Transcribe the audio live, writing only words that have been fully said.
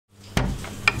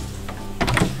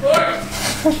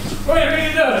What are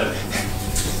you doing?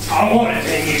 I want to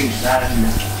take you, son.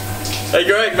 Hey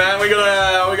Greg, man, we're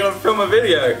gonna film a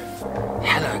video.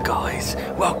 Hello guys,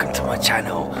 welcome to my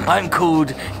channel. I'm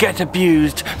called Get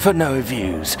Abused for No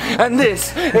Views, and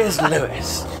this is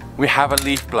Lewis. We have a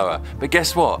leaf blower, but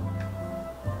guess what?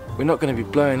 We're not going to be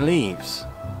blowing leaves.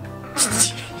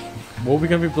 What are we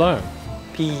going to be blowing?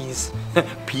 Peas.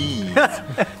 Peas.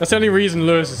 That's the only reason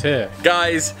Lewis is here.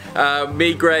 Guys,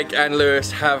 me, Greg, and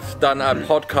Lewis have done a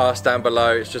podcast down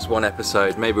below. It's just one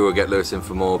episode. Maybe we'll get Lewis in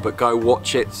for more, but go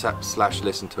watch it /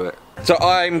 listen to it. So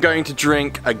I'm going to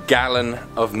drink a gallon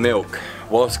of milk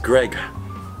whilst Greg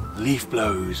leaf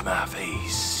blows my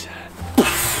face.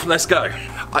 Let's go.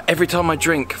 Every time I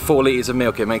drink 4 litres of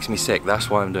milk, it makes me sick. That's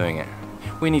why I'm doing it.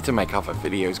 We need to make other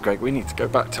videos, Greg. We need to go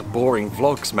back to boring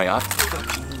vlogs, mate.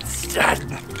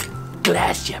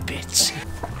 Blast you, bitch.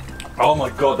 Oh my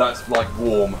god, that's like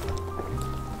warm.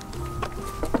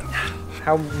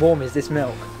 How warm is this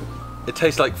milk? It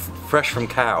tastes like fresh from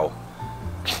cow.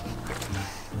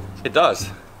 It does.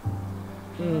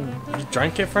 You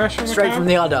drank it fresh from Straight from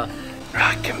the udder.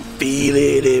 I can feel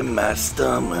it in my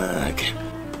stomach.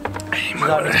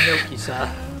 That is milky,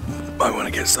 sir. I want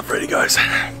to get stuff ready, guys.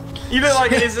 You look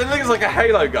like it looks like a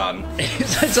Halo gun.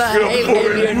 It's like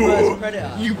Alien vs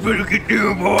Predator. You better get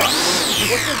down, boy.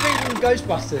 What's the thing from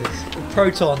Ghostbusters? The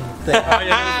proton thing. Oh,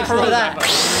 yeah, It's like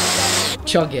that.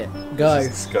 Chug it. Go.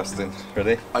 Disgusting.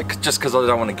 Ready? Just because I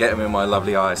don't want to get them in my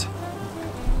lovely eyes.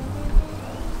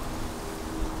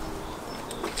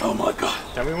 Oh my god.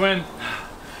 Can we win?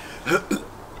 Does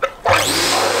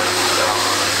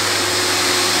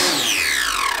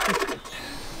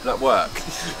that work?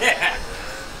 Yeah.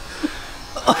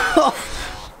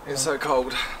 It's so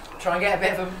cold. Try and get a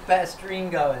bit of a better stream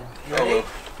going. You ready?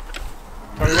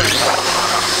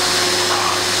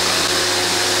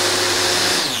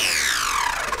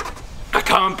 I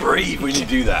can't breathe when you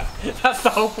do that. That's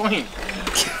the whole point.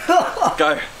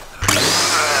 Go.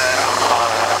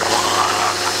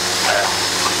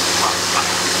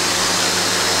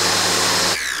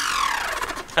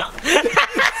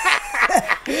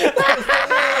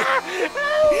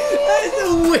 That's the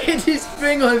weirdest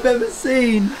thing I've ever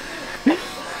seen.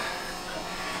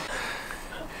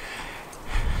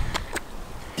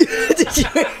 Did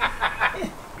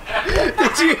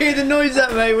you hear the noise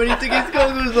that made when he took his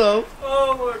goggles off?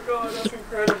 Oh my god, that's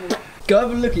incredible. Go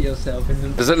have a look at yourself in the...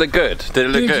 Does it look good? Did it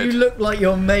look Dude, good? you look like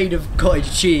you're made of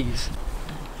cottage cheese.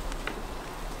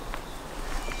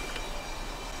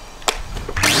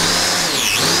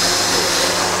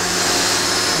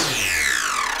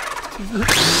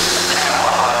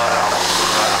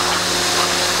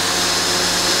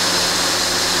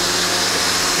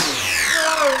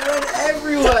 Oh, it went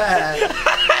everywhere.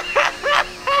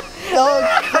 Oh,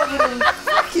 covered in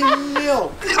fucking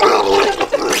milk.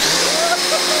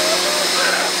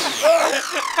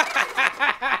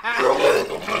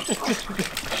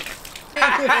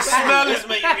 The smell is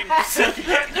making me sick. This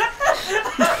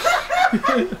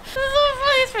is the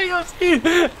funniest thing I've seen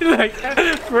like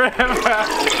forever.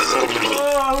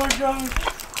 Oh my god.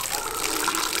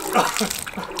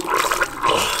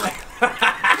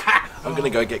 I'm gonna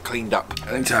go get cleaned up.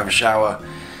 I need to have a shower,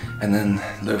 and then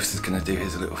Lewis is gonna do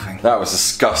his little thing. That was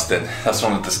disgusting. That's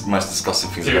one of the most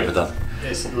disgusting things I've ever done.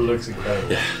 This looks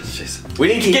incredible. Yeah, jeez. We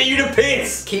need to get you to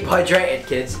piss! Keep hydrated,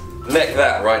 kids. Lick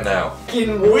that right now. We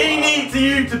need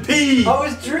you to pee! I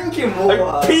was drinking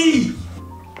water. Pee!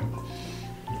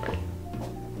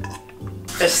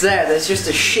 It's there, there's just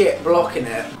a shit blocking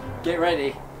it. Get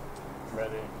ready.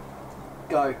 Ready.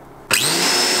 Go.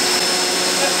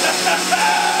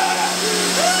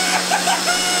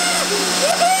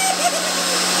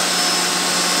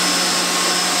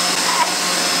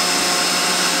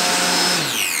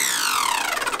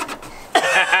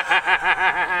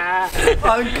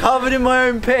 I'm covered in my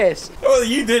own piss. Oh,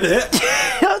 you did it!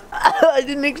 I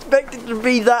didn't expect it to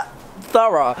be that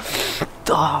thorough.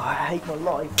 Oh, I hate my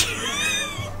life.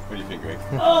 What do you think, Greg?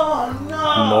 Oh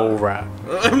no! Mole rat.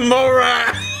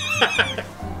 molerat!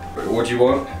 What do you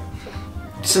want?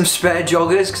 Some spare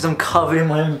joggers because I'm covered in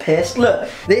my own piss. Look,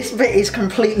 this bit is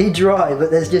completely dry, but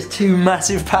there's just 2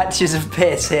 massive patches of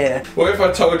piss here. What if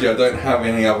I told you I don't have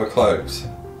any other clothes?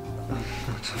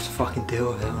 I'll just have to fucking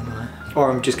deal with it, won't I? Or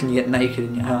I'm just gonna get naked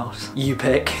in your house. You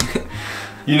pick.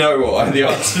 You know what the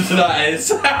answer to that is?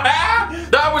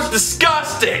 That was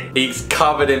disgusting! He's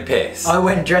covered in piss. I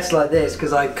went dressed like this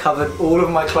because I covered all of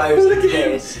my clothes in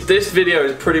piss. This video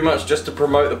is pretty much just to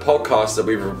promote the podcast that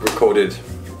we've recorded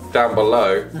down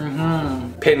below.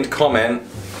 Pinned comment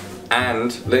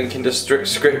and link in the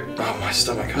script. Oh, my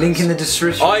stomach hurts. Link in the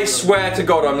description. I swear to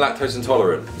God I'm lactose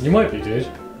intolerant. You might be, dude.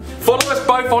 Follow us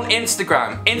both on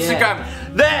Instagram. Instagram,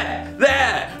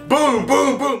 there, boom,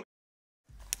 boom, boom.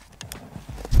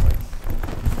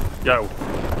 Yo,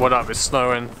 what up? It's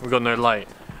snowing. We got no light.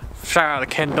 Shout out to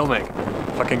Ken Domick,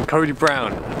 fucking Cody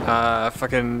Brown,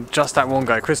 fucking just that one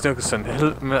guy, Chris Nicholson.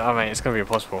 Oh man, it's gonna be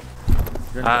impossible.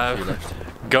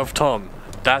 Gov Tom,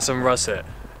 Dazam Russet,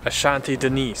 Ashanti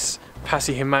Denise,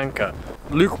 Passy Himanka,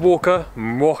 Luke Walker,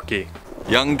 Mwaki.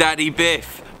 Young Daddy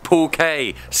Biff, Paul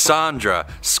K, Sandra,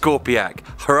 Scorpiac,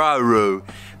 Hararu,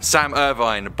 Sam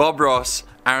Irvine, Bob Ross,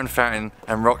 Aaron Fountain,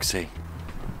 and Roxy.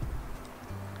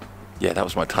 Yeah, that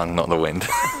was my tongue, not the wind.